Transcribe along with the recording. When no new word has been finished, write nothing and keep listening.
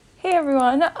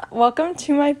everyone, welcome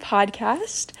to my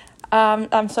podcast.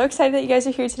 I'm so excited that you guys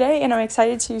are here today, and I'm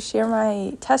excited to share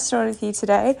my testimony with you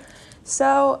today.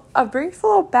 So, a brief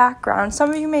little background.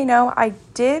 Some of you may know I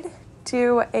did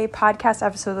do a podcast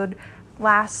episode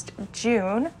last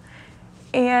June,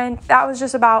 and that was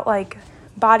just about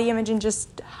body image and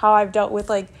just how I've dealt with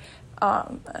the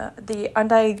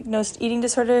undiagnosed eating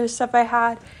disorder stuff I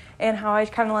had, and how I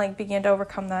kind of began to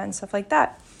overcome that and stuff like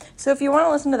that. So if you want to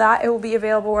listen to that, it will be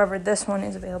available wherever this one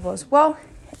is available as well.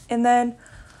 And then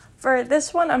for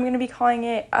this one, I'm going to be calling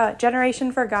it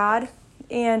Generation for God,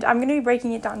 and I'm going to be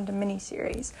breaking it down into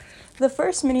mini-series. The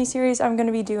first mini-series I'm going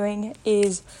to be doing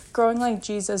is growing like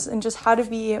Jesus and just how to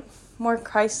be more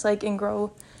Christ-like and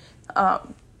grow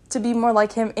to be more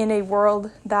like him in a world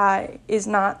that is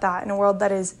not that, in a world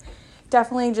that is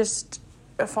definitely just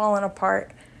falling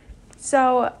apart.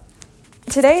 So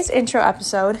today's intro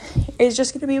episode is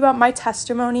just going to be about my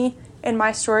testimony and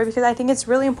my story, because I think it's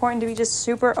really important to be just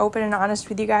super open and honest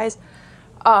with you guys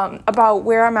about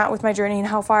where I'm at with my journey and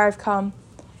how far I've come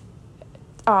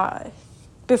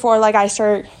before I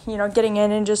start, getting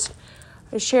in and just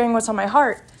sharing what's on my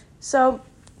heart. So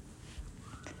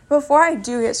before I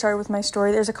do get started with my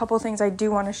story, there's a couple of things I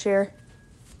do want to share.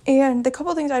 And the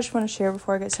couple of things I just want to share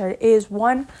before I get started is,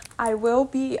 one, I will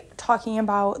be talking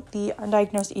about the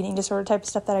undiagnosed eating disorder type of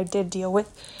stuff that I did deal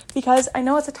with, because I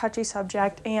know it's a touchy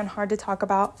subject and hard to talk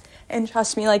about. And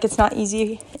trust me, it's not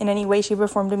easy in any way, shape, or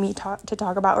form to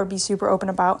talk about or be super open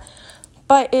about.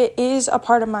 But it is a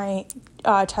part of my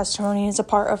testimony. It's a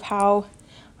part of how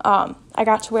I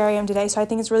got to where I am today. So I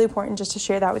think it's really important just to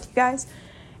share that with you guys.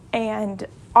 And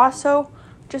also,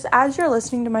 just as you're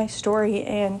listening to my story,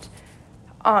 and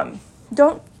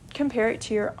don't compare it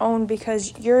to your own,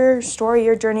 because your story,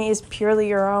 your journey is purely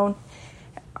your own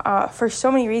for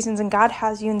so many reasons, and God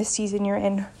has you in the season you're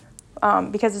in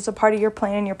because it's a part of your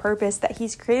plan and your purpose that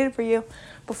he's created for you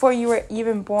before you were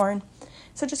even born.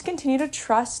 So just continue to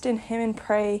trust in him and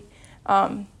pray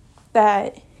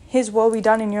that his will be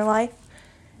done in your life,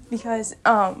 because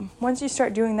once you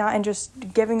start doing that and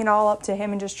just giving it all up to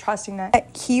him and just trusting that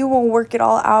he will work it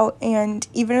all out, and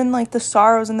even in the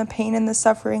sorrows and the pain and the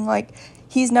suffering,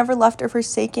 he's never left or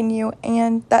forsaken you,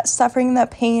 and that suffering and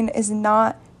that pain is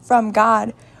not from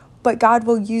God, but God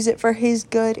will use it for his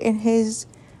good and his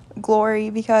glory,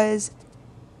 because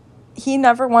he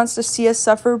never wants to see us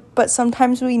suffer, but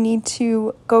sometimes we need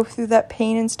to go through that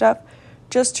pain and stuff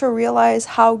just to realize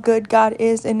how good God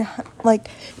is, and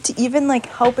to even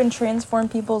help and transform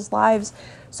people's lives.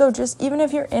 So just even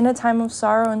if you're in a time of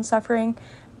sorrow and suffering,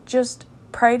 just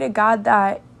pray to God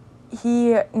that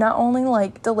he not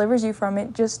only delivers you from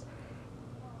it, just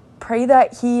pray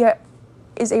that he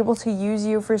is able to use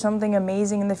you for something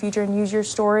amazing in the future, and use your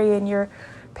story and your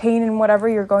pain and whatever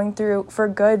you're going through for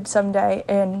good someday.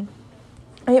 And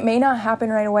it may not happen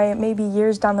right away, it may be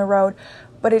years down the road,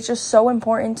 but it's just so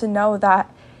important to know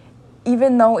that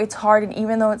even though it's hard and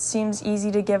even though it seems easy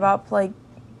to give up,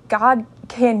 God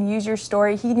can use your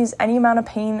story. He can use any amount of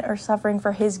pain or suffering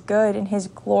for his good and his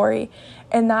glory.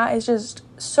 And that is just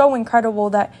so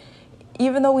incredible, that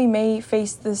even though we may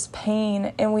face this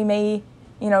pain and we may,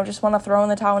 just want to throw in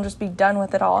the towel and just be done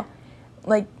with it all,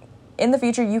 in the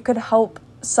future you could help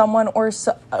someone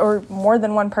or more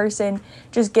than one person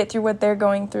just get through what they're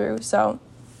going through. So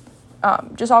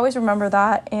just always remember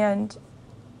that. And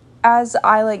as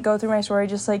I go through my story,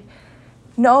 just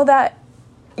know that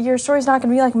your story's not going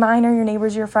to be like mine or your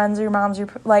neighbors, your friends, or your mom's, your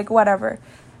whatever.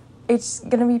 It's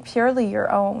going to be purely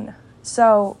your own.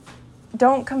 So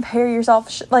don't compare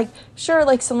yourself.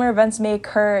 Sure, similar events may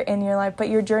occur in your life, but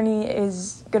your journey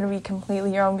is going to be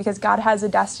completely your own, because God has a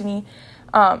destiny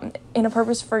and a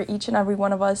purpose for each and every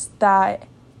one of us that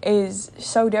is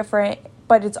so different,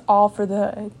 but it's all for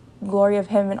the glory of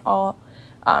him and all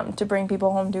to bring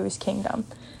people home to his kingdom.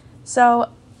 So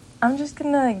I'm just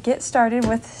gonna get started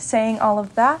with saying all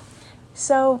of that.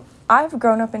 So I've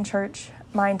grown up in church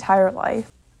my entire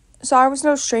life, so I was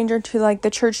no stranger to the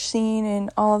church scene and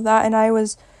all of that, and I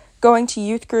was going to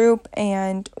youth group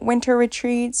and winter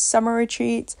retreats, summer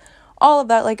retreats, all of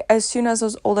that as soon as I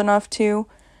was old enough to.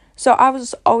 So I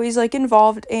was always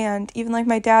involved, and even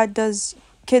my dad does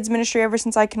kids ministry ever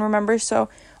since I can remember. So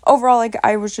overall,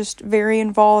 I was just very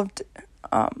involved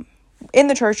in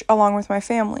the church along with my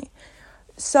family.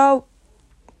 So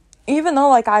even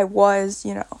though I was,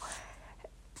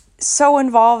 so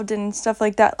involved and stuff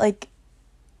like that,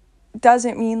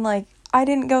 doesn't mean I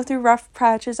didn't go through rough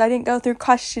patches. I didn't go through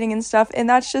questioning and stuff. And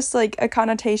that's just a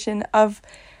connotation of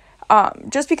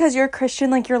just because you're a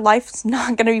Christian, your life's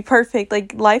not going to be perfect.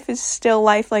 Life is still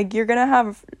life. You're going to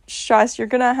have stress. You're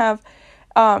going to have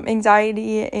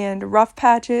anxiety and rough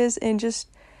patches, and just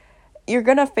you're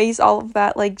gonna face all of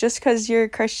that. Like, just because you're a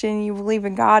Christian, you believe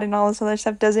in God and all this other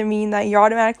stuff, doesn't mean that you're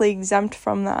automatically exempt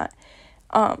from that.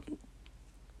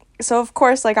 So of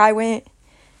course, like, I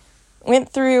went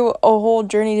through a whole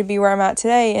journey to be where I'm at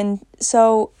today. And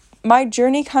so my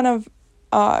journey kind of,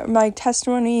 my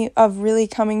testimony of really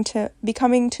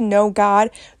becoming to know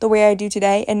God the way I do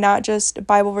today, and not just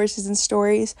Bible verses and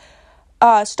stories,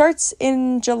 starts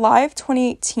in July of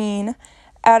 2018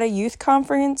 at a youth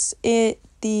conference at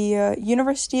the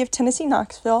University of Tennessee,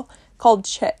 Knoxville, called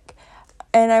CHIC.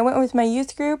 And I went with my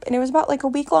youth group, and it was about like a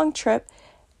week-long trip.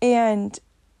 And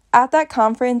at that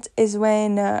conference is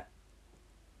when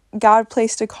God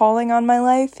placed a calling on my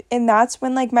life, and that's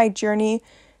when like my journey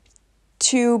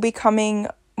to becoming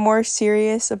more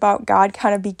serious about God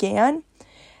kind of began.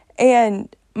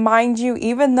 And mind you,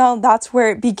 even though that's where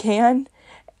it began,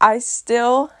 I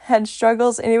still had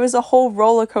struggles, and it was a whole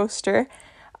roller coaster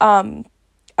of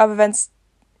events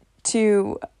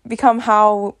to become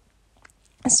how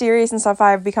serious and stuff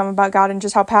I've become about God, and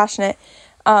just how passionate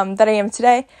that I am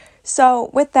today. So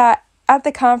with that, at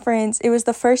the conference, it was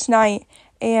the first night,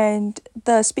 and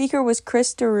the speaker was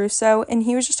Chris DeRusso, and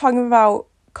he was just talking about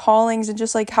callings and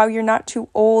just like how you're not too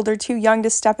old or too young to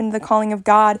step into the calling of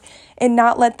God, and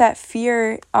not let that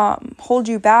fear hold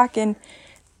you back, and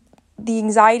the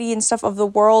anxiety and stuff of the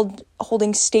world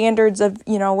holding standards of,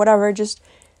 whatever, just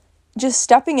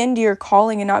stepping into your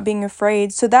calling and not being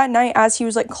afraid. So that night, as he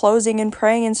was like closing and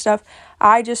praying and stuff,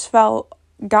 I just felt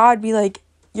God be like,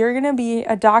 you're going to be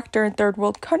a doctor in third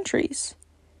world countries.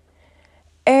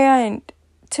 And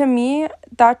to me,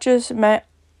 that just meant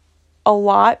a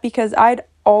lot, because I'd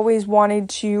always wanted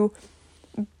to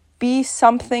be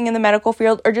something in the medical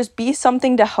field, or just be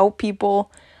something to help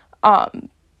people.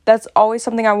 That's always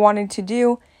something I wanted to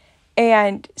do.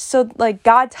 And so like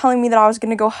God telling me that I was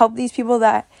going to go help these people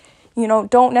that,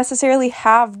 don't necessarily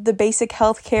have the basic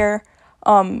healthcare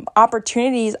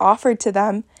opportunities offered to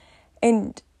them,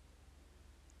 and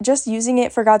just using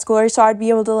it for God's glory, so I'd be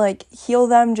able to like heal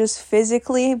them just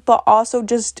physically, but also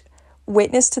just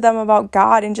witness to them about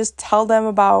God and just tell them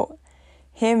about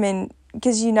Him. And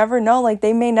because you never know, like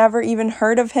they may never even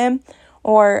heard of Him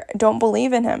or don't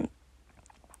believe in Him.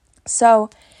 So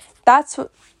that's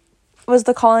what was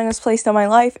the calling was placed on my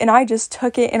life, and I just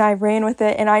took it and I ran with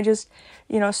it, and I just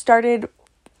started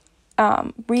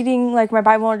reading like my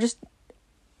Bible, or just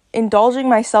indulging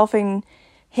myself in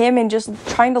Him, and just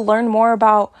trying to learn more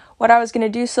about what I was going to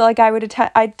do. So like I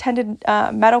attended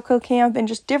medical camp and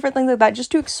just different things like that,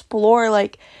 just to explore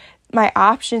like my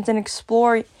options and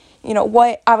explore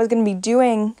what I was going to be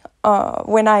doing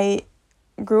when I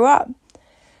grew up.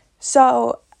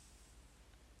 So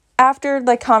after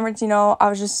the conference, I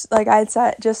was just like I had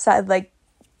said like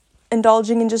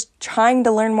indulging and just trying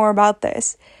to learn more about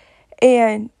this.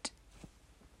 And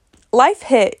life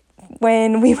hit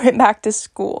when we went back to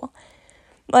school.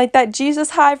 Like that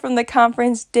Jesus high from the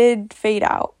conference did fade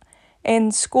out,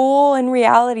 and school and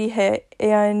reality hit,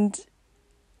 and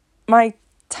my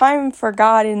time for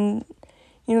God and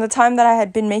the time that I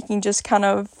had been making just kind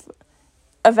of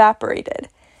evaporated.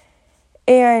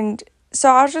 And so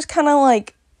I was just kind of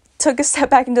like took a step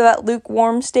back into that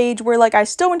lukewarm stage where like I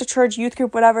still went to church, youth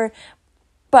group, whatever,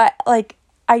 but like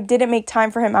I didn't make time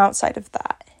for Him outside of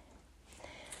that.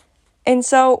 And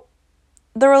so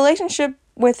the relationship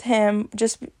with Him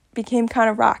just became kind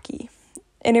of rocky,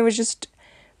 and it was just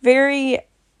very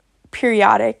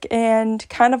periodic, and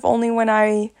kind of only when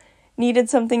I needed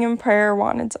something in prayer,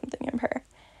 wanted something in prayer.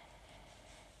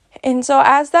 And so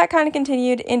as that kind of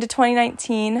continued into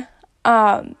 2019,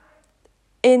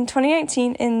 in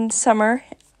 2019 in summer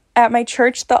at my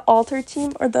church, the altar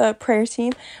team or the prayer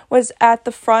team was at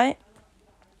the front,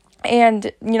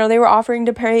 and they were offering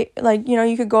to pray, like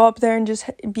you could go up there and just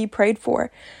be prayed for.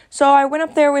 So I went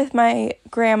up there with my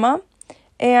grandma,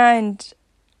 and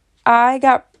I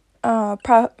got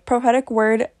prophetic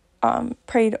word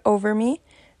prayed over me,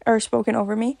 or spoken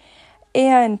over me,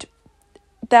 and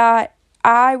that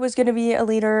I was going to be a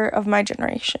leader of my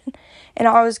generation, and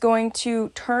I was going to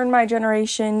turn my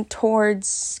generation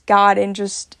towards God and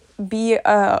just be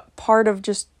a part of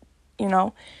just,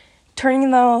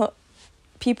 turning the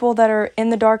people that are in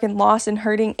the dark and lost and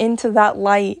hurting into that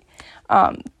light,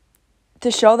 to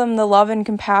show them the love and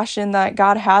compassion that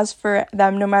God has for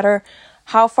them, no matter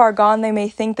how far gone they may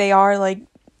think they are. Like,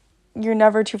 you're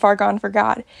never too far gone for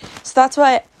God. So that's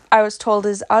what I was told,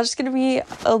 is I was just going to be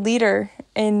a leader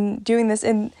in doing this.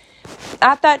 And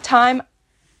at that time,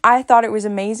 I thought it was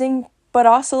amazing, but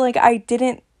also like I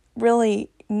didn't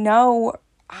really know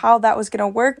how that was going to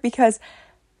work, because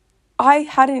I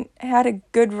hadn't had a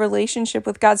good relationship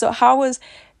with God. So how was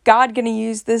God going to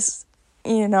use this,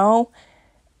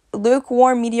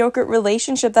 lukewarm, mediocre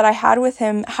relationship that I had with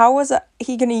him? How was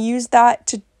he going to use that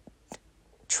to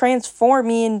transform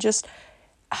me and just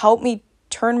help me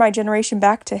turn my generation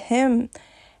back to him?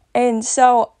 And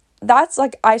so that's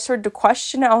like, I started to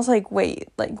question it. I was like, wait,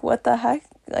 like, what the heck?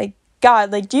 Like,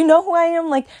 God, like, do you know who I am?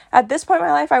 Like, at this point in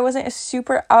my life, I wasn't a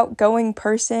super outgoing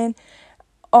person,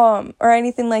 or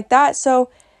anything like that. So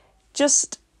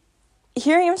just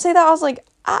hearing him say that, I was like,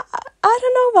 I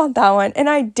don't know about that one. And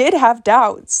I did have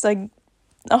doubts, like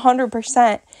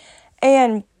 100%.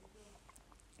 And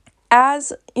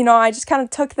as, I just kind of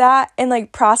took that and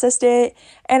like processed it.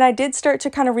 And I did start to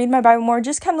kind of read my Bible more,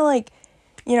 just kind of like,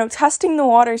 testing the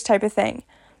waters type of thing.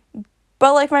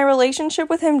 But like my relationship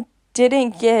with him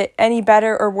didn't get any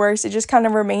better or worse. It just kind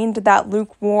of remained that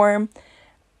lukewarm,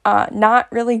 not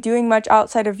really doing much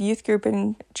outside of youth group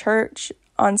and church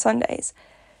on Sundays.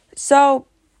 So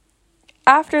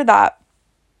after that,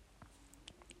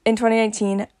 in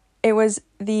 2019, it was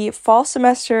the fall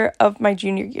semester of my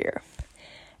junior year,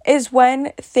 is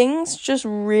when things just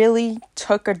really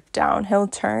took a downhill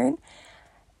turn.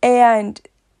 And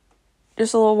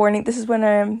just a little warning, this is when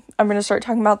I'm going to start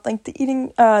talking about like the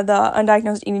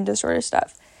undiagnosed eating disorder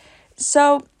stuff.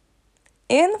 So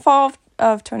in the fall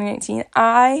of 2019,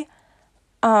 I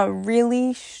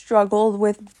really struggled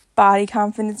with body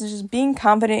confidence and just being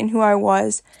confident in who I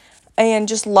was and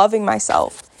just loving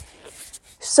myself.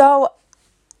 So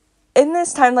in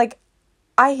this time, like,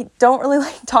 I don't really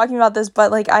like talking about this,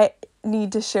 but like I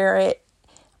need to share it,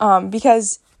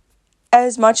 because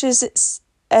as much as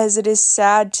it is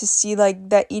sad to see like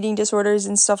that eating disorders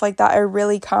and stuff like that are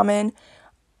really common,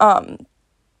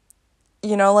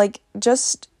 like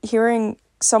just hearing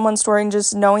someone's story and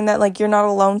just knowing that like you're not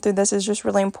alone through this is just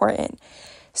really important.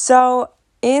 So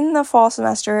in the fall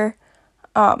semester,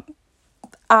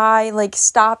 I like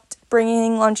stopped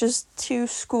bringing lunches to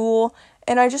school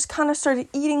and I just kind of started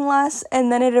eating less,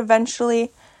 and then it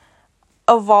eventually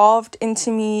evolved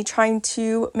into me trying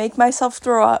to make myself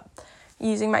throw up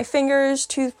using my fingers,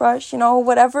 toothbrush,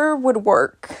 whatever would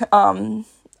work.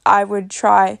 I would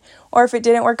try, or if it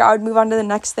didn't work, I would move on to the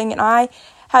next thing. And I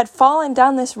had fallen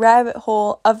down this rabbit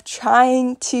hole of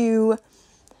trying to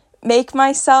make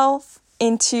myself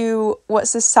into what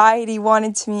society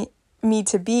wanted me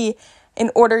to be in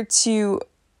order to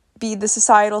be the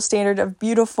societal standard of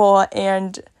beautiful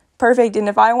and perfect. And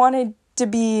if I wanted to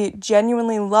be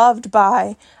genuinely loved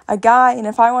by a guy, and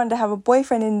if I wanted to have a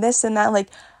boyfriend and this and that, like,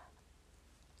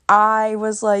 I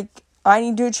was like, I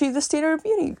need to achieve the standard of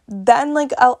beauty. Then,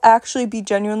 like, I'll actually be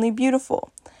genuinely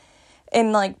beautiful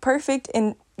and, like, perfect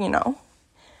and,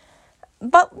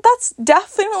 But that's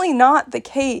definitely not the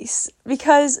case,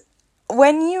 because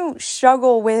when you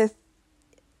struggle with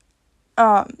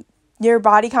your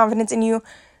body confidence and you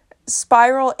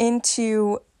spiral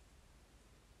into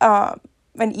an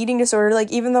eating disorder,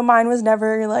 like, even though mine was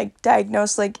never, like,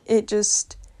 diagnosed, like, it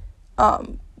just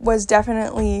was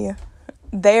definitely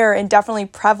there and definitely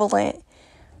prevalent.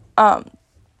 And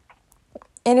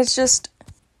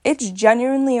it's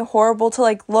genuinely horrible to,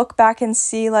 like, look back and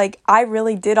see, like, I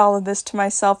really did all of this to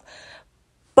myself.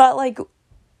 But, like,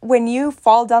 when you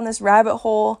fall down this rabbit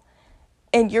hole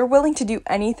and you're willing to do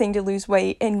anything to lose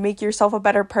weight and make yourself a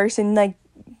better person, like,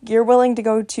 you're willing to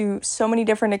go to so many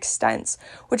different extents,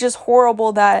 which is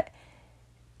horrible that,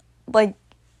 like,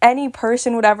 any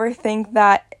person would ever think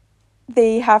that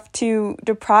they have to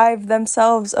deprive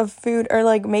themselves of food or,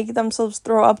 like, make themselves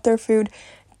throw up their food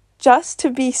just to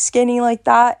be skinny like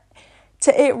that.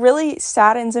 It really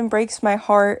saddens and breaks my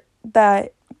heart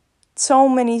that so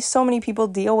many people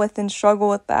deal with and struggle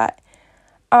with that.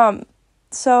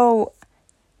 So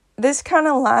this kind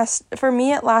of for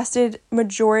me, it lasted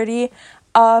majority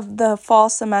of the fall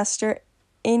semester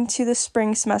into the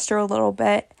spring semester a little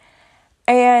bit.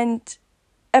 And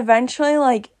eventually,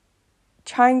 like,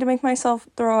 trying to make myself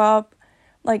throw up,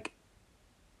 like,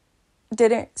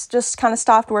 just kind of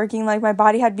stopped working. Like, my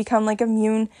body had become, like,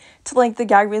 immune to, like, the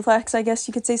gag reflex, I guess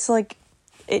you could say. So, like,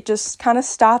 it just kind of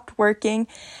stopped working.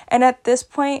 And at this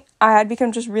point, I had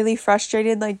become just really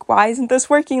frustrated. Like, why isn't this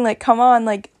working? Like, come on.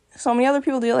 Like, so many other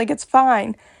people do it. Like, it's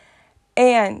fine.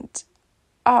 And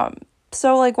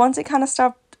so, like, once it kind of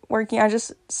stopped working, I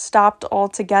just stopped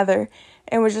altogether.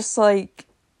 And was just, like,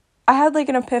 I had, like,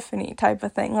 an epiphany type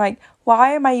of thing. Like,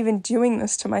 why am I even doing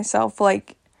this to myself?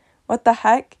 Like, what the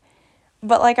heck?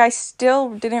 But, like, I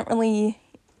still didn't really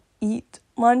eat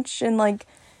lunch and, like,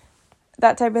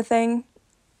 that type of thing.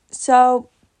 So,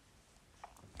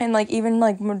 and, like, even,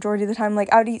 like, majority of the time,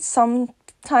 like, I would eat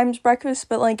sometimes breakfast,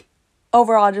 but, like,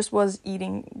 overall I just was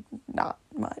eating not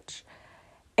much.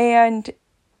 And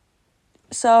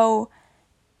so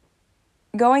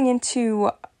going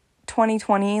into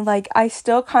 2020, like, I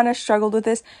still kind of struggled with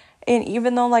this. And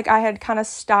even though, like, I had kind of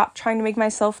stopped trying to make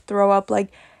myself throw up,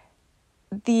 like,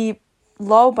 the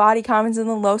low body confidence and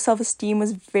the low self-esteem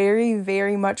was very,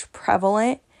 very much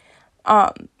prevalent.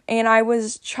 And I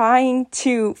was trying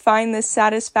to find this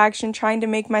satisfaction, trying to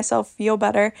make myself feel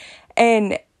better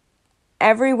in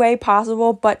every way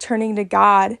possible, but turning to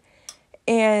God.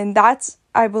 And that's,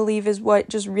 I believe, is what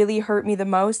just really hurt me the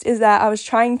most, is that I was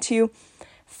trying to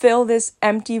fill this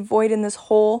empty void in this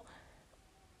hole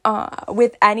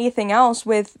with anything else,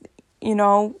 with, you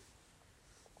know,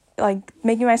 like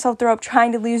making myself throw up,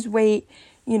 trying to lose weight,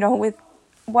 you know, with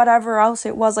whatever else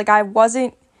it was. Like, I was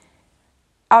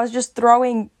just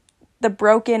throwing the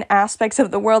broken aspects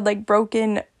of the world, like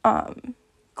broken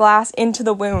glass into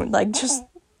the wound. Like, just,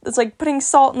 it's like putting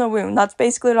salt in the wound. That's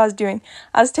basically what I was doing.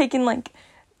 I was taking, like,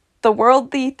 the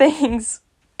worldly things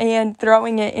and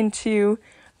throwing it into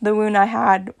the wound I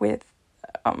had with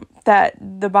that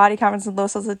the body confidence and low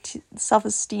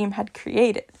self-esteem had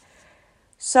created.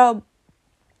 So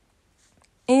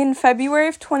in February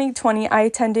of 2020, I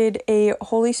attended a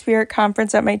Holy Spirit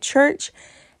conference at my church,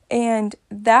 and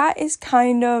that is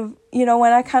kind of, you know,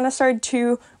 when I kind of started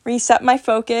to reset my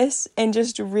focus and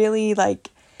just really, like,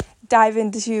 dive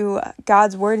into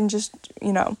God's word and just,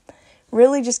 you know,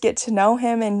 really just get to know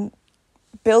him and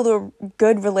build a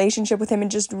good relationship with him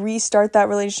and just restart that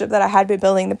relationship that I had been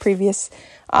building the previous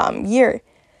year.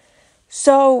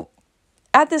 So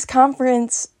at this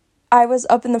conference, I was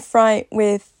up in the front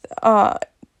with the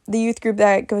youth group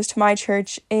that goes to my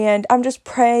church, and I'm just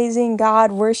praising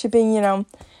God, worshiping, you know,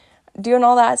 doing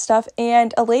all that stuff.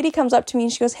 And a lady comes up to me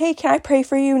and she goes, "Hey, can I pray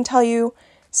for you and tell you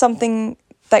something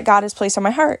that God has placed on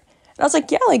my heart?" And I was like,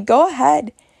 "Yeah, like, go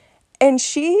ahead." And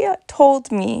she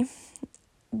told me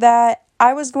that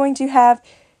I was going to have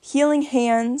healing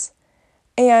hands,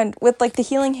 and with, like, the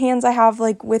healing hands I have,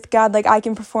 like, with God, like, I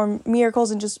can perform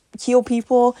miracles and just heal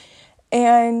people.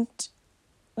 And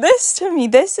this, to me,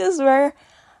 this is where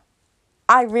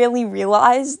I really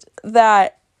realized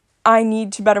that I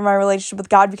need to better my relationship with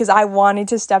God, because I wanted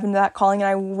to step into that calling and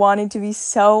I wanted to be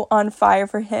so on fire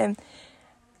for him.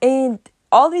 And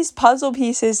all these puzzle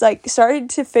pieces, like,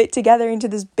 started to fit together into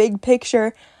this big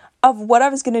picture of what I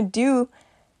was going to do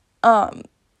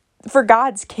for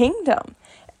God's kingdom.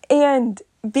 And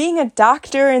being a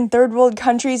doctor in third world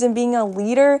countries and being a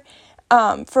leader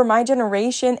for my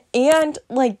generation, and,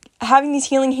 like, having these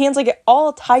healing hands, like, it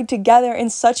all tied together in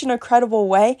such an incredible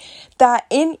way that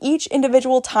in each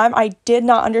individual time I did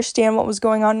not understand what was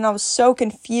going on and I was so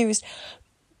confused.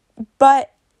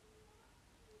 But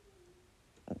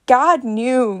God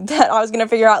knew that I was going to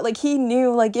figure out, like, he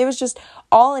knew, like, it was just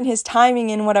all in his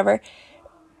timing and whatever.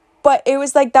 But it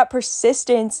was, like, that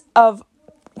persistence of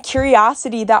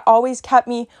curiosity that always kept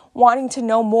me wanting to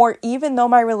know more, even though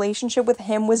my relationship with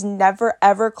him was never,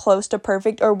 ever close to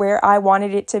perfect or where I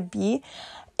wanted it to be.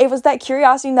 It was that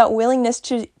curiosity and that willingness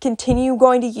to continue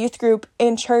going to youth group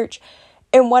in church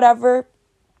and whatever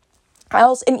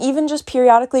else, and even just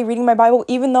periodically reading my Bible,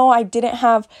 even though I didn't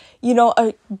have, you know,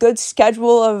 a good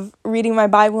schedule of reading my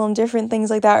Bible and different things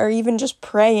like that, or even just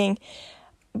praying.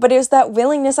 But it was that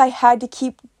willingness I had to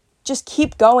keep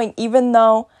going, even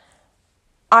though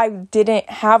I didn't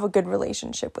have a good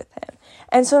relationship with him.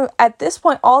 And so at this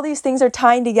point, all these things are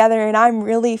tying together and I'm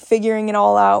really figuring it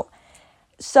all out.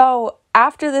 So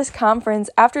after this conference,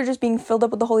 after just being filled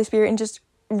up with the Holy Spirit and just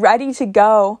ready to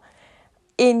go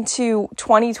into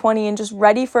 2020 and just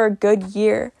ready for a good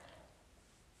year,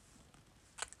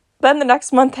 then the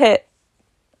next month hit.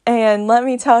 And let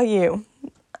me tell you,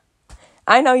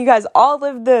 I know you guys all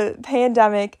lived the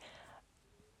pandemic,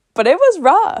 but it was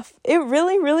rough. It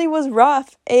really, really was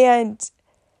rough. And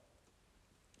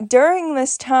during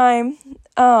this time,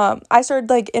 I started,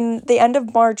 like, in the end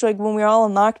of March, like, when we were all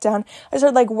in lockdown, I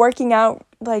started, like, working out,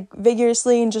 like,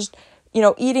 vigorously and just, you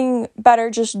know, eating better,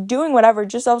 just doing whatever.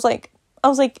 Just, I was like,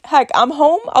 heck, I'm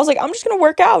home. I was like, I'm just going to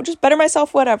work out, just better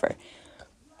myself, whatever.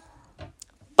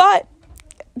 But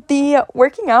the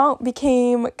working out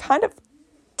became kind of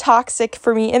toxic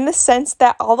for me in the sense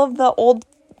that all of the old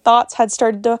thoughts had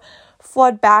started to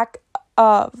flood back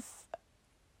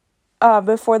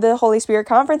before the Holy Spirit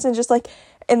conference, and just, like,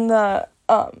 in the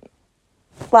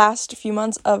last few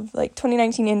months of, like,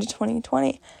 2019 into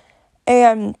 2020.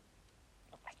 And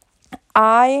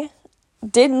I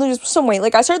did lose some weight.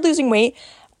 Like, I started losing weight,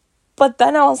 but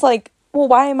then I was like, well,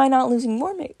 why am I not losing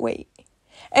more weight?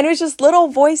 And it was just little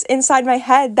voice inside my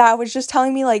head that was just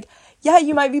telling me, like, yeah,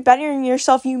 you might be bettering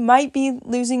yourself, you might be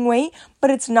losing weight,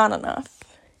 but it's not enough.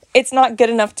 it's not good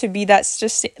enough to be that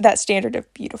standard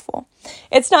of beautiful.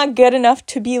 It's not good enough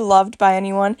to be loved by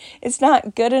anyone. It's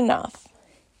not good enough.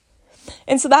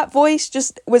 And so that voice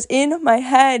just was in my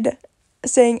head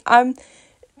saying,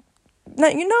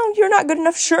 you're not good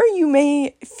enough. Sure, you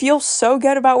may feel so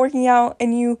good about working out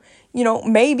and you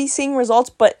may be seeing results,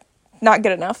 but not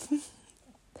good enough.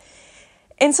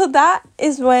 And so that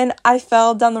is when I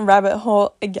fell down the rabbit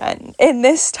hole again. And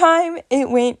this time it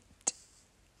went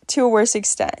to a worse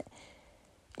extent.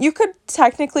 You could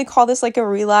technically call this like a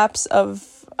relapse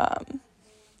of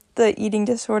the eating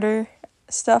disorder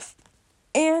stuff.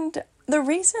 And the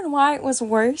reason why it was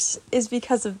worse is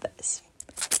because of this.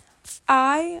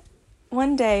 I,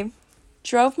 one day,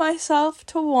 drove myself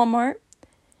to Walmart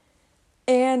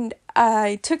and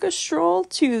I took a stroll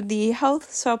to the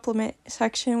health supplement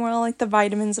section where all like the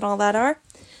vitamins and all that are.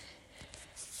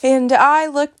 And I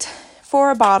looked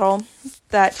for a bottle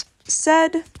that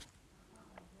said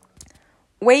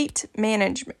weight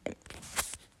management.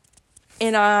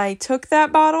 And I took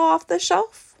that bottle off the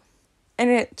shelf. And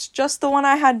it's just the one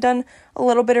I had done a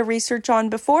little bit of research on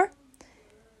before.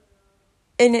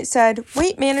 And it said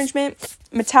weight management,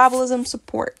 metabolism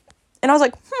support. And I was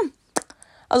like,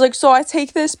 so I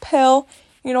take this pill,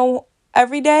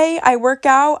 every day I work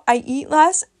out, I eat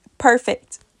less.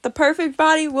 Perfect. The perfect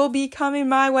body will be coming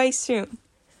my way soon.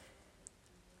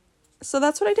 So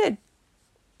that's what I did.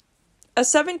 A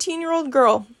 17-year-old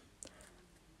girl.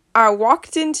 I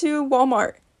walked into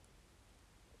Walmart,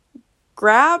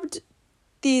 grabbed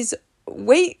these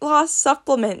weight loss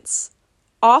supplements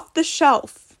off the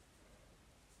shelf,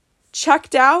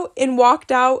 checked out, and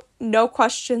walked out, no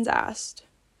questions asked.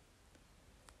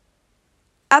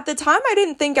 At the time, I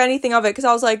didn't think anything of it because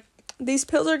I was like, these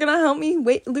pills are going to help me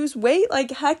lose weight?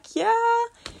 Like, heck yeah.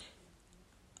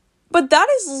 But that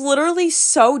is literally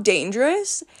so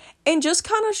dangerous and just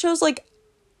kind of shows, like,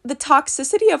 the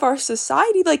toxicity of our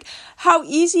society. Like, how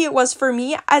easy it was for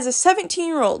me as a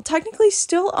 17-year-old, technically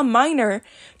still a minor,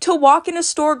 to walk in a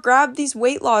store, grab these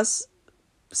weight loss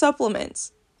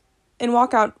supplements, and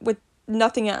walk out with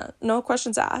nothing else. No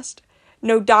questions asked.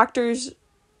 No doctors,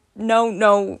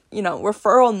 no,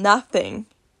 referral, nothing.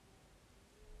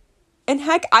 And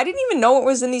heck, I didn't even know what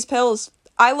was in these pills.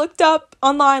 I looked up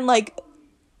online, like,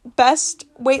 best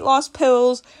weight loss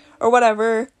pills or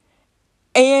whatever,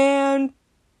 and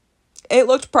it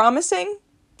looked promising,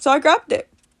 so I grabbed it.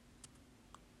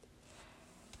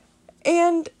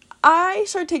 And I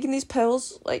started taking these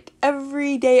pills, like,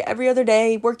 every day, every other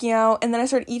day, working out, and then I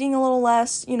started eating a little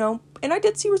less, and I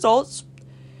did see results.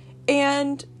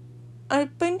 And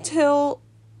up until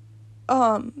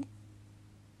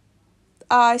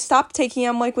I stopped taking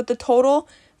them, like, with the total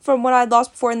from what I'd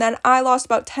lost before, and then I lost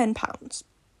about 10 pounds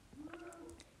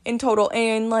in total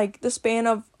in, like, the span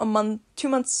of a month, 2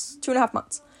 months, 2.5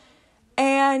 months.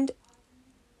 And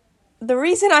the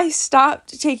reason I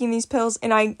stopped taking these pills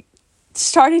and I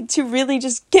started to really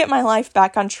just get my life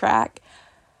back on track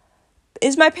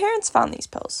is my parents found these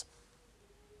pills.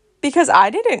 Because I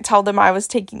didn't tell them I was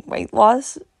taking weight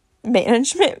loss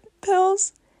management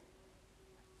pills.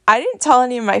 I didn't tell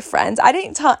any of my friends. I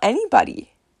didn't tell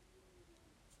anybody.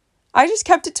 I just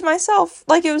kept it to myself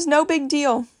like it was no big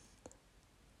deal.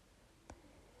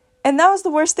 And that was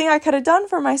the worst thing I could have done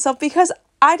for myself because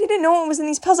I didn't know what was in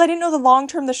these pills. I didn't know the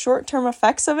long-term, the short-term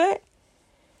effects of it.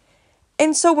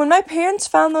 And so when my parents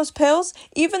found those pills,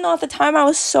 even though at the time I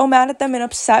was so mad at them and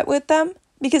upset with them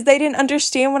because they didn't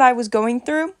understand what I was going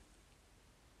through,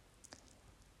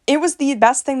 it was the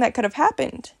best thing that could have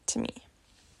happened to me.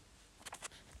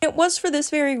 It was for this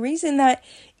very reason that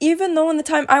even though in the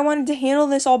time I wanted to handle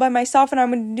this all by myself and I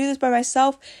wanted to do this by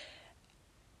myself,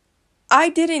 I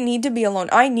didn't need to be alone.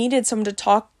 I needed someone to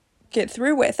talk it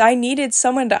through with. I needed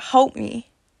someone to help me.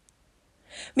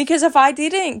 Because if I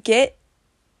didn't get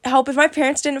help, if my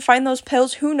parents didn't find those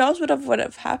pills, who knows what would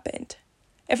have happened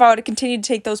if I would have continued to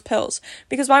take those pills.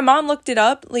 Because my mom looked it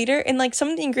up later and like some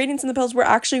of the ingredients in the pills were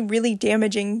actually really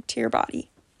damaging to your body.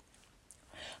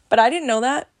 But I didn't know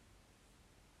that.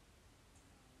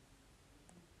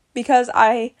 Because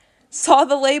I saw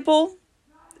the label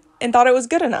and thought it was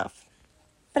good enough.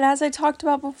 But as I talked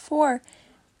about before,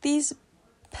 these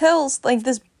pills, like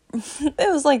this, it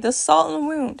was like the salt in the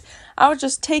wound. I was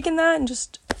just taking that and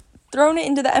just throwing it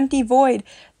into the empty void.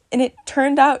 And it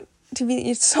turned out to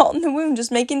be salt in the wound,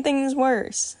 just making things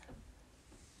worse.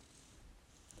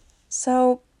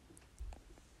 So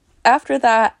after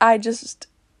that, I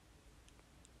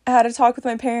had a talk with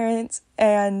my parents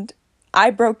and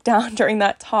I broke down during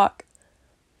that talk.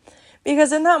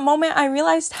 Because in that moment, I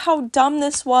realized how dumb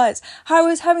this was. How I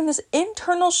was having this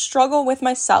internal struggle with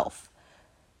myself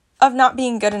of not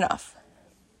being good enough.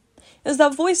 It was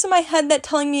that voice in my head that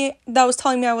was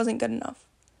telling me I wasn't good enough.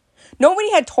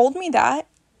 Nobody had told me that.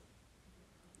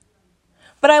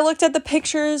 But I looked at the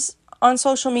pictures on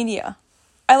social media.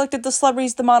 I looked at the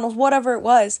celebrities, the models, whatever it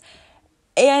was.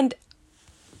 And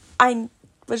I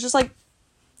was just like,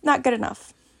 not good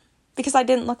enough. Because I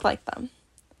didn't look like them.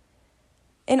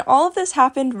 And all of this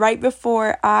happened right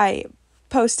before I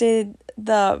posted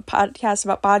the podcast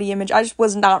about body image. I just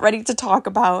was not ready to talk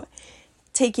about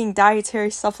taking dietary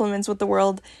supplements with the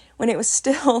world when it was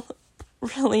still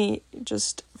really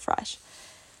just fresh.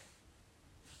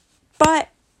 But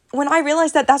when I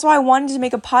realized that, that's why I wanted to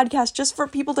make a podcast, just for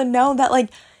people to know that, like,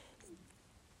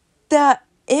 the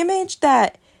image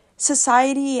that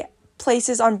society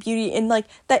places on beauty, and like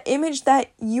that image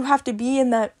that you have to be in,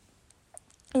 that,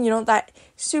 you know, that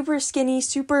super skinny,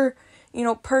 super, you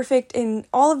know, perfect, and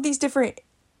all of these different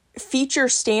feature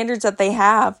standards that they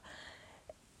have,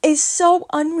 is so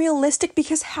unrealistic,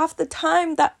 because half the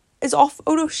time that is all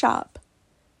Photoshop.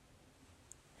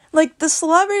 Like, the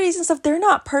celebrities and stuff, they're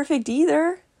not perfect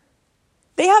either.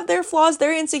 They have their flaws,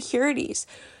 their insecurities.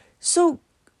 So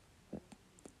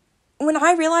when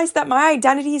I realized that my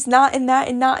identity is not in that,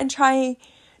 and not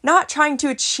trying to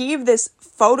achieve this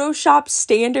Photoshop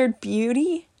standard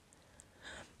beauty,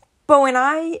 but when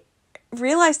I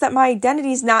realized that my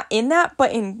identity is not in that,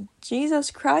 but in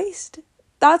Jesus Christ,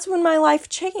 that's when my life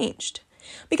changed.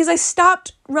 Because I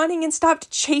stopped running and stopped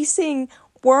chasing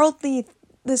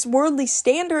this worldly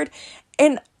standard,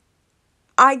 and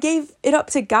I gave it up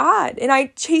to God, and I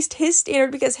chased His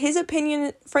standard, because His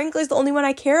opinion, frankly, is the only one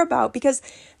I care about, because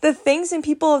the things and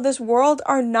people of this world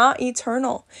are not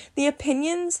eternal. The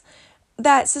opinions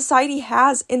that society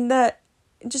has, in the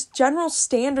just general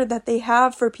standard that they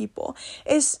have for people,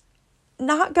 is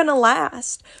not gonna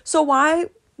last. So why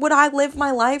would I live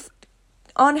my life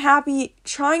unhappy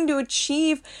trying to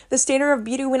achieve the standard of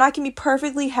beauty when I can be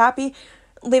perfectly happy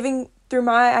living through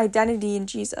my identity in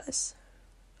Jesus?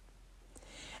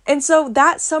 And so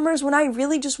that summer is when I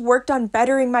really just worked on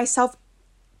bettering myself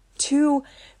to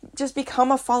just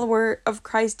become a follower of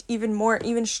Christ even more,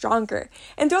 even stronger.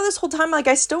 And throughout this whole time, like,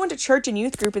 I still went to church and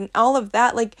youth group and all of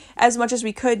that, like, as much as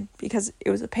we could, because it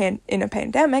was in a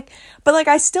pandemic, but like,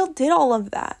 I still did all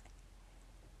of that.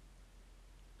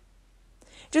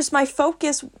 Just my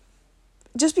focus,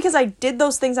 just because I did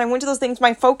those things, I went to those things,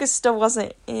 my focus still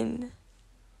wasn't in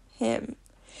Him.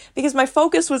 Because my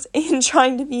focus was in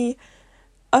trying to be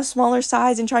a smaller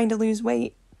size and trying to lose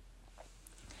weight.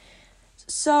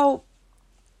 So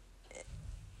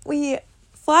we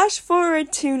flash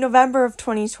forward to November of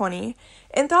 2020,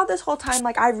 and throughout this whole time,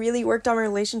 like, I really worked on my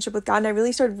relationship with God, and I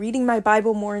really started reading my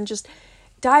Bible more and just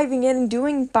diving in and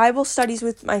doing Bible studies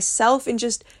with myself and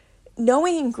just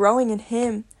knowing and growing in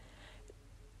Him.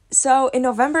 So in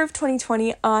November of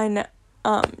 2020, on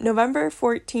November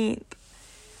 14th,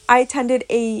 I attended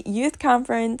a youth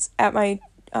conference at my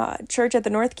church at the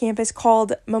North Campus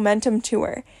called Momentum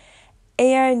Tour.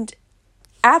 And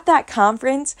at that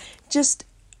conference, just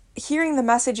hearing the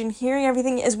message and hearing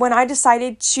everything is when I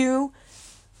decided to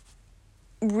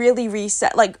really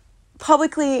reset, like,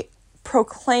 publicly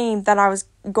proclaim that I was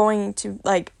going to,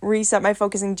 like, reset my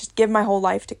focus and just give my whole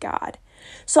life to God.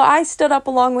 So I stood up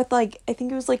along with, like, I think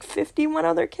it was like 51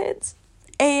 other kids,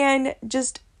 and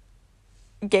just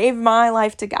gave my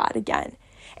life to God again.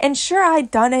 And sure,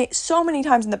 I'd done it so many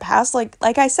times in the past. Like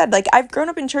I said, like, I've grown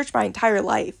up in church my entire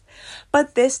life.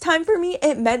 But this time for me,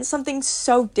 it meant something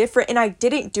so different. And I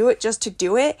didn't do it just to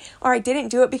do it. Or I didn't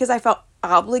do it because I felt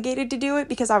obligated to do it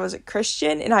because I was a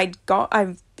Christian and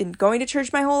I've been going to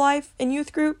church my whole life in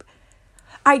youth group.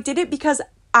 I did it because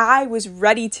I was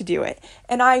ready to do it.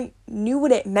 And I knew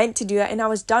what it meant to do that. And I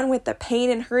was done with the pain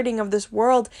and hurting of this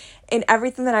world and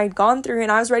everything that I'd gone through.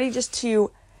 And I was ready just to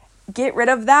get rid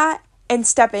of that and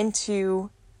step into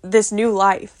this new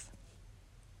life.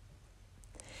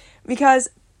 Because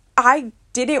I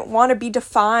didn't want to be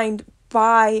defined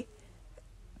by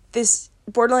this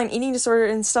borderline eating disorder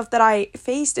and stuff that I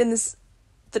faced, and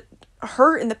the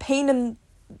hurt and the pain and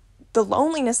the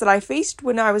loneliness that I faced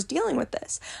when I was dealing with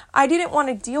this. I didn't want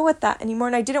to deal with that anymore,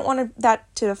 and I didn't want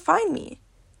that to define me.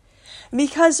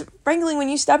 Because frankly, when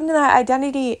you step into that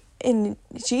identity in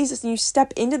Jesus and you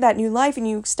step into that new life and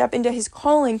you step into His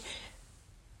calling,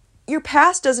 your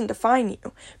past doesn't define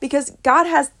you, because God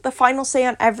has the final say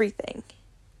on everything.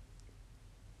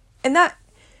 And that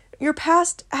your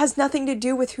past has nothing to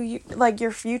do with who you, like,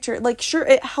 your future. Like, sure,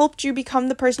 it helped you become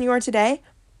the person you are today,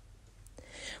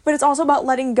 but it's also about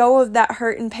letting go of that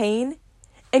hurt and pain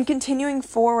and continuing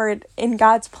forward in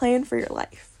God's plan for your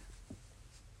life.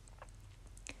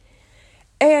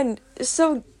 And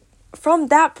so from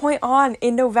that point on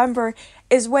in November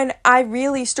is when I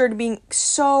really started being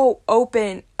so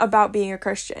open about being a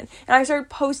Christian. And I started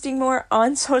posting more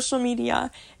on social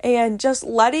media and just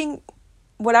letting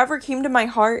whatever came to my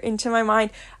heart and to my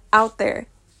mind out there.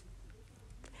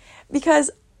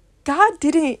 Because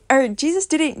Jesus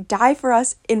didn't die for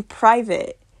us in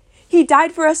private. He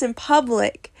died for us in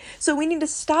public. So we need to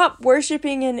stop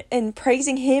worshiping and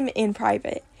praising him in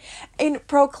private and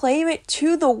proclaim it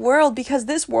to the world, because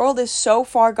this world is so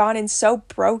far gone and so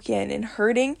broken and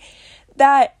hurting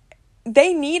that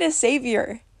they need a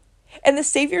savior. And the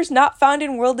savior's not found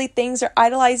in worldly things or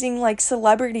idolizing like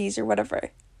celebrities or whatever.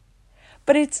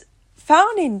 But it's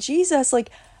found in Jesus.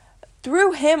 Like,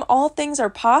 through him, all things are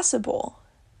possible.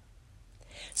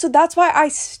 So that's why I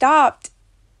stopped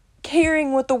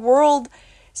caring what the world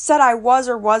said I was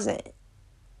or wasn't.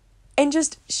 And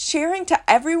just sharing to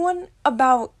everyone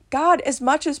about God as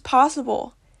much as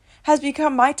possible has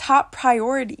become my top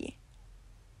priority.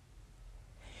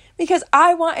 Because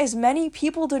I want as many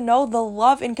people to know the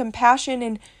love and compassion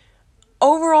and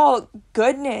overall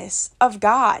goodness of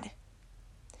God.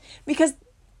 Because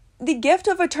the gift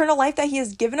of eternal life that he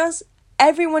has given us,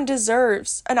 everyone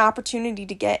deserves an opportunity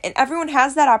to get. And everyone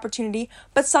has that opportunity,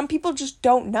 but some people just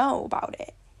don't know about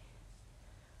it.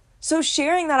 So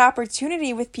sharing that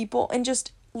opportunity with people and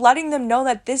just letting them know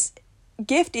that this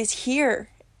gift is here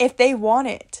if they want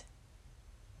it.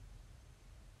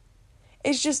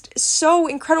 It's just so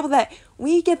incredible that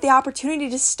we get the opportunity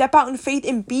to step out in faith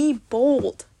and be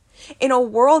bold in a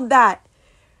world that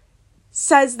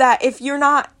says that if you're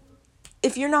not,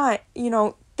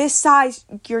 this size,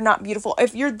 you're not beautiful.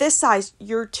 If you're this size,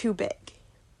 you're too big.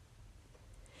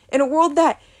 In a world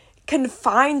that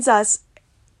confines us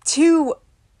to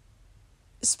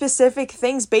specific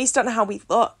things based on how we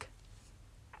look.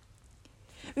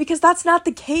 Because that's not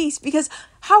the case. Because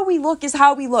how we look is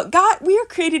how we look. We are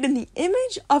created in the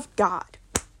image of God.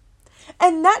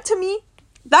 And that, to me,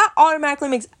 that automatically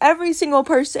makes every single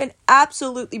person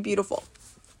absolutely beautiful.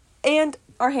 And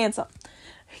are handsome.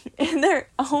 In their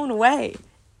own way.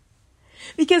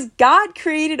 Because God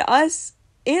created us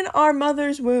in our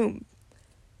mother's womb.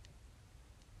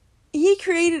 He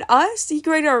created us. He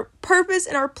created our purpose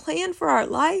and our plan for our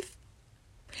life.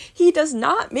 He does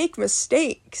not make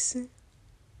mistakes.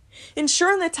 And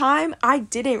sure, in the time, I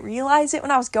didn't realize it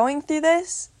when I was going through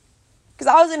this. Because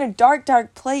I was in a dark,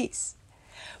 dark place.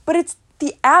 But it's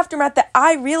the aftermath that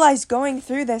I realized going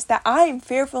through this, that I am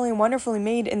fearfully and wonderfully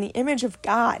made in the image of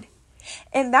God.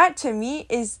 And that, to me,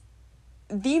 is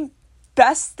the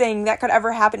best thing that could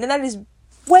ever happen. And that is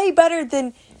way better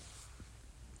than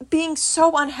being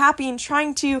so unhappy and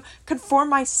trying to conform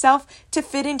myself to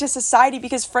fit into society,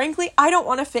 because frankly, I don't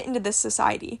want to fit into this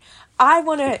society. I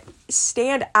want to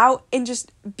stand out and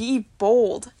just be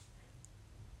bold.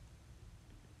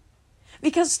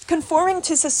 Because conforming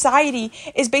to society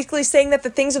is basically saying that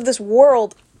the things of this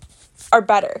world are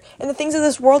better and the things of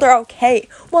this world are okay.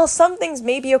 Well, some things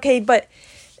may be okay, but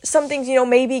some things,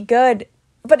 may be good,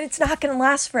 but it's not going to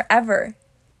last forever.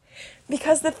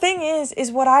 Because the thing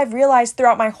is what I've realized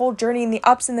throughout my whole journey and the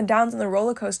ups and the downs and the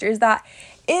roller coaster is that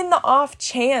in the off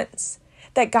chance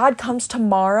that God comes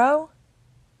tomorrow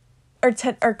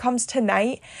or comes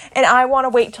tonight and I want to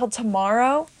wait till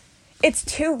tomorrow, it's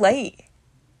too late.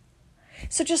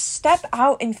 So just step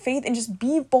out in faith and just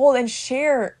be bold and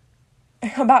share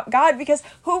about God, because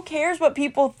who cares what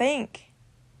people think?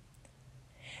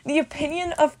 The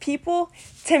opinion of people,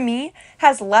 to me,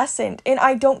 has lessened, and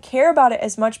I don't care about it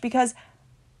as much because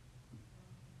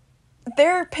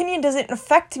their opinion doesn't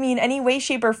affect me in any way,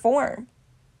 shape, or form.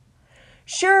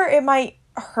 Sure, it might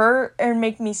hurt or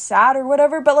make me sad or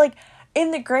whatever, but in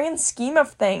the grand scheme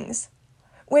of things,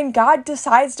 when God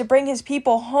decides to bring his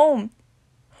people home,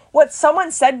 what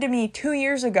someone said to me 2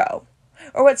 years ago,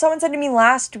 or what someone said to me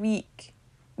last week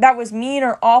that was mean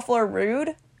or awful or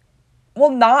rude,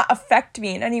 will not affect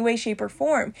me in any way, shape, or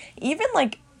form. Even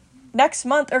next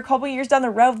month or a couple years down the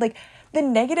road, the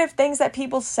negative things that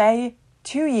people say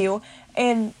to you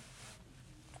and,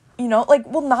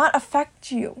 will not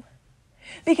affect you.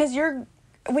 Because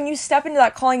when you step into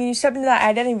that calling and you step into that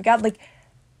identity of God,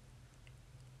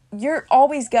 you're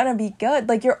always gonna be good.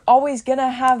 You're always gonna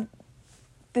have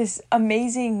this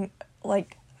amazing,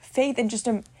 faith and just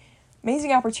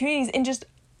amazing opportunities and just,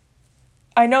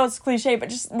 I know it's cliche, but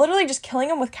just literally just killing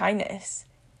them with kindness.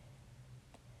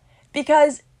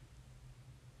 Because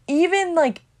even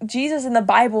Jesus in the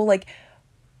Bible,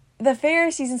 the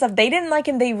Pharisees and stuff, they didn't like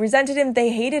him, they resented him,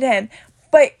 they hated him.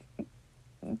 But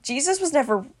Jesus was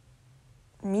never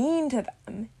mean to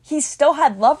them. he still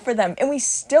had love for them, and we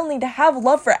still need to have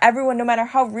love for everyone, no matter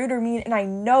how rude or mean, and I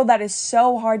know that is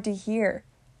so hard to hear.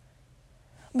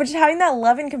 But just having that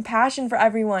love and compassion for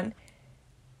everyone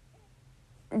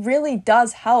really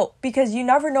does help, because you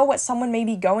never know what someone may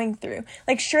be going through.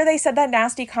 Like, sure, they said that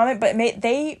nasty comment, but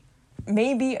they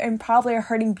maybe and probably are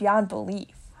hurting beyond belief.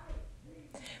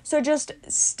 So just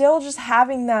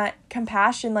having that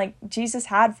compassion like Jesus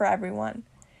had for everyone.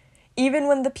 Even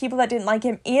when the people that didn't like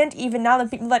him, and even now the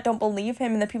people that don't believe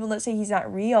him and the people that say he's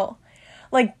not real.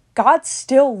 Like, God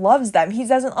still loves them. He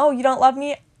doesn't, oh, you don't love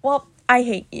me? Well, I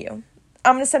hate you.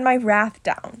 I'm going to send my wrath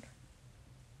down.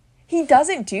 He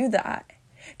doesn't do that,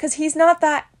 because he's not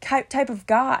that type of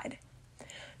God.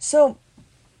 So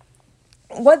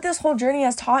what this whole journey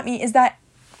has taught me is that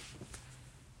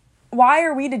why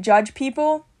are we to judge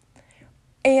people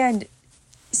and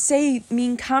say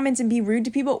mean comments and be rude to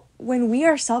people when we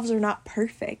ourselves are not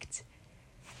perfect?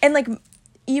 And like,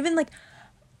 even like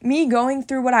me going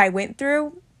through what I went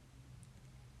through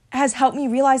has helped me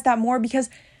realize that more, because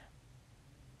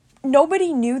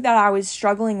nobody knew that I was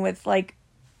struggling with like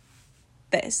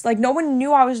this. Like, no one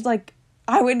knew I was like,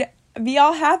 I would be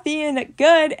all happy and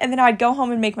good, and then I'd go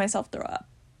home and make myself throw up.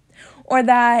 Or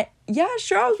that, yeah,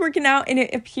 sure, I was working out and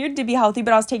it appeared to be healthy,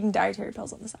 but I was taking dietary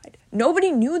pills on the side.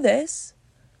 Nobody knew this.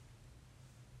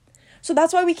 So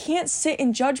that's why we can't sit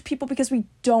and judge people, because we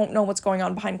don't know what's going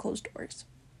on behind closed doors.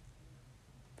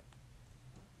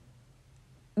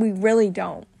 We really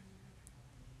don't.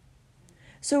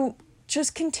 So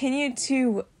just continue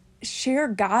to share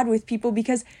God with people,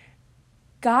 because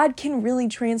God can really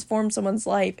transform someone's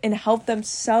life and help them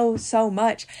so, so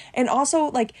much. And also,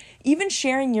 like, even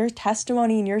sharing your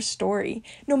testimony and your story,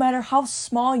 no matter how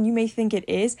small you may think it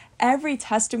is, every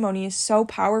testimony is so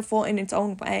powerful in its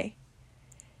own way.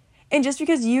 And just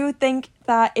because you think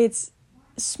that it's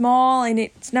small and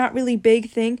it's not really big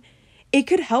thing, it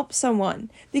could help someone,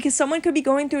 because someone could be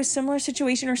going through a similar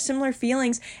situation or similar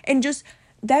feelings, and just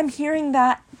them hearing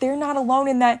that they're not alone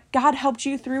and that God helped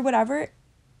you through whatever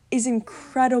is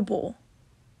incredible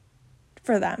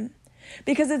for them,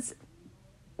 because it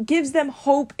gives them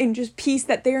hope and just peace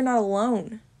that they are not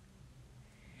alone.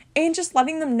 And just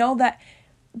letting them know that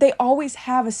they always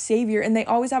have a Savior and they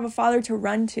always have a Father to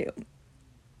run to.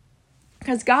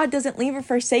 Because God doesn't leave or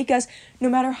forsake us, no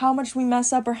matter how much we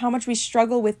mess up or how much we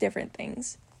struggle with different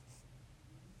things.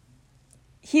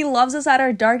 He loves us at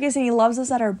our darkest and he loves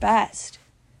us at our best.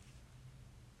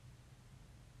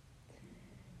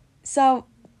 So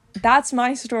that's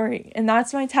my story and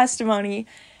that's my testimony.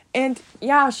 And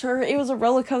yeah, sure, it was a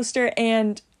roller coaster,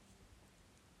 and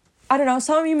I don't know,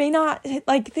 some of you may not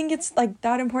like think it's like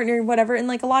that important or whatever, and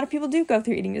like a lot of people do go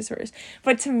through eating disorders.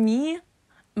 But to me,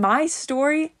 my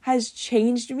story has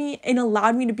changed me and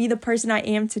allowed me to be the person I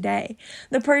am today.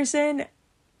 The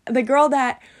girl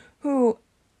who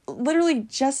literally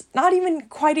just not even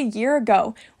quite a year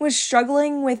ago was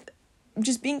struggling with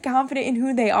just being confident in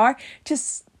who they are,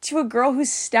 to a girl who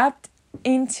stepped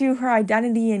into her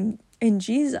identity in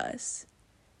Jesus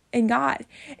and God,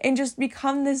 and just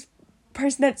become this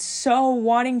person that's so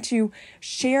wanting to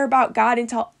share about God and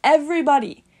tell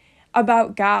everybody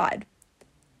about God,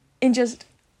 and just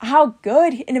how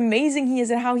good and amazing he is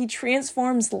and how he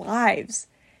transforms lives.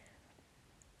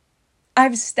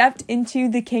 I've stepped into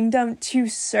the kingdom to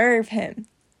serve him,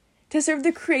 to serve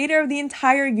the creator of the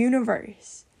entire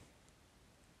universe.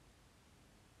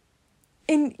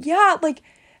 And yeah, like,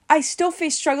 I still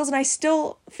face struggles and I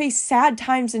still face sad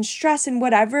times and stress and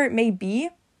whatever it may be.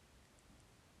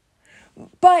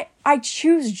 But I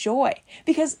choose joy,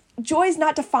 because joy is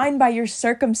not defined by your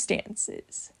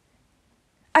circumstances.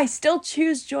 I still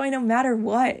choose joy no matter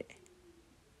what.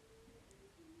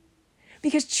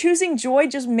 Because choosing joy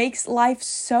just makes life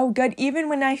so good. Even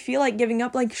when I feel like giving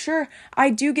up, like, sure, I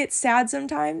do get sad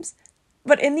sometimes,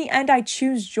 but in the end, I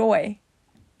choose joy.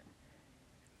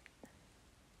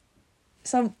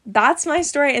 So that's my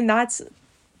story, and that's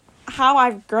how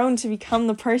I've grown to become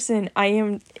the person I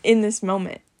am in this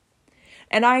moment.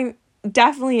 And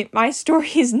my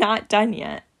story is not done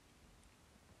yet.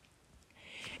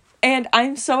 And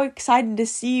I'm so excited to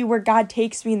see where God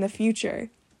takes me in the future.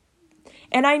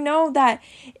 And I know that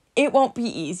it won't be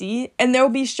easy, and there will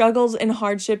be struggles and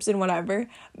hardships and whatever,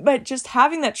 but just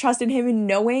having that trust in him and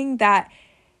knowing that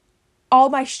all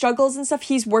my struggles and stuff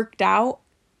he's worked out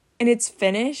and it's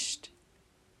finished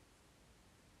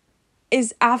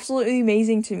is absolutely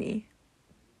amazing to me.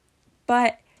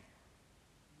 But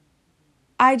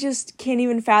I just can't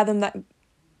even fathom that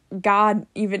God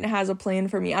even has a plan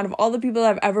for me. Out of all the people that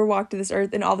have ever walked to this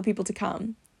earth and all the people to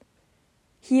come,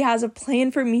 he has a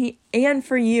plan for me and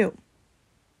for you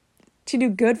to do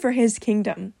good for his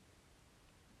kingdom.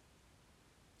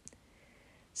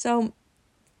 So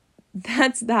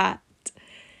that's that.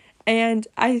 And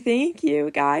I thank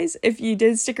you guys. If you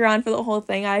did stick around for the whole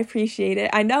thing, I appreciate it.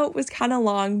 I know it was kind of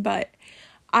long, but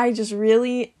I just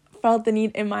really felt the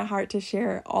need in my heart to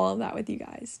share all of that with you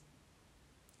guys.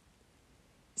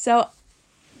 So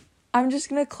I'm just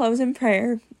going to close in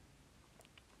prayer.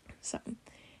 So,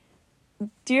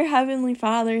 dear Heavenly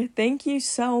Father, thank you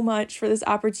so much for this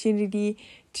opportunity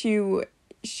to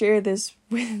share this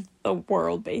with the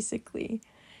world, basically.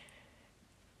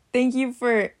 Thank you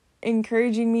for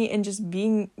encouraging me and just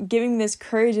giving me this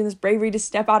courage and this bravery to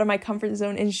step out of my comfort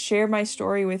zone and share my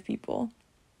story with people.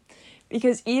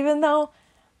 Because even though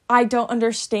I don't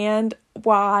understand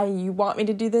why you want me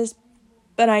to do this,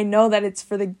 but I know that it's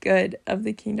for the good of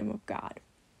the kingdom of God.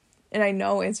 And I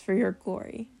know it's for your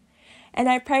glory. And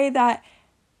I pray that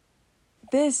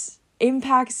this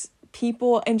impacts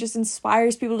people and just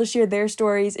inspires people to share their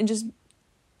stories and just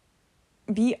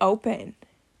be open.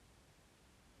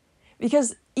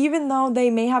 Because even though they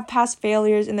may have past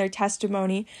failures in their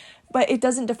testimony, but it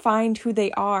doesn't define who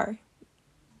they are.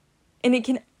 And it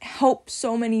can help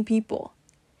so many people.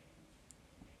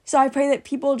 So I pray that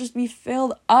people just be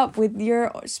filled up with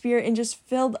your spirit and just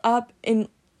filled up and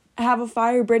have a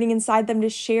fire burning inside them to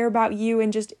share about you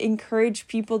and just encourage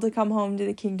people to come home to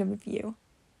the kingdom of you.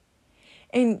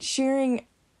 And sharing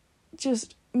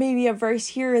just maybe a verse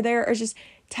here or there, or just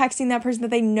texting that person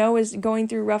that they know is going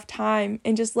through a rough time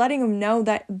and just letting them know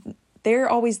that they're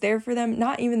always there for them.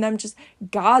 Not even them, just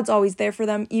God's always there for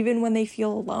them, even when they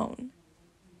feel alone.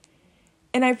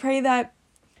 And I pray that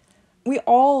we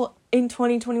all in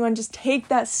 2021 just take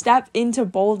that step into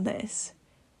boldness.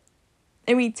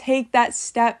 And we take that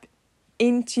step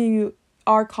into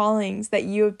our callings that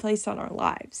you have placed on our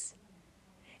lives.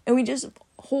 And we just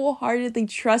wholeheartedly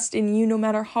trust in you no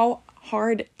matter how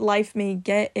hard life may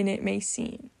get and it may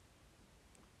seem.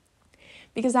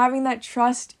 Because having that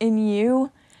trust in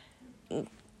you,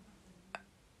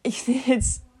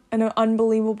 it's an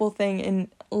unbelievable thing, and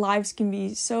lives can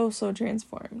be so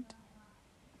transformed.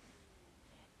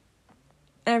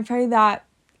 And I pray that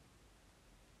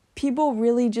people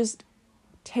really just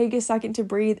take a second to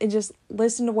breathe and just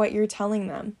listen to what you're telling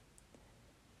them.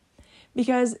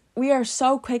 Because we are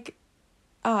so quick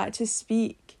to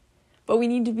speak, but we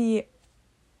need to be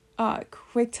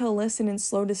quick to listen and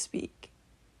slow to speak.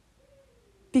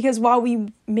 Because while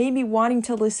we may be wanting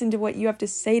to listen to what you have to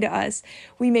say to us,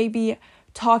 we may be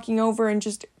talking over and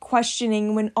just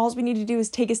questioning when all we need to do is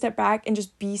take a step back and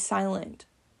just be silent.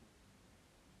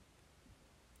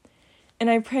 And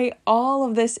I pray all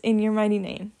of this in your mighty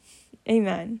name.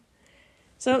 Amen.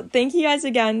 So thank you guys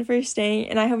again for staying,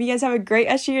 and I hope you guys have a great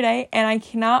rest of your day, and I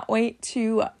cannot wait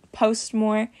to post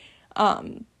more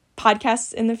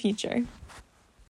podcasts in the future.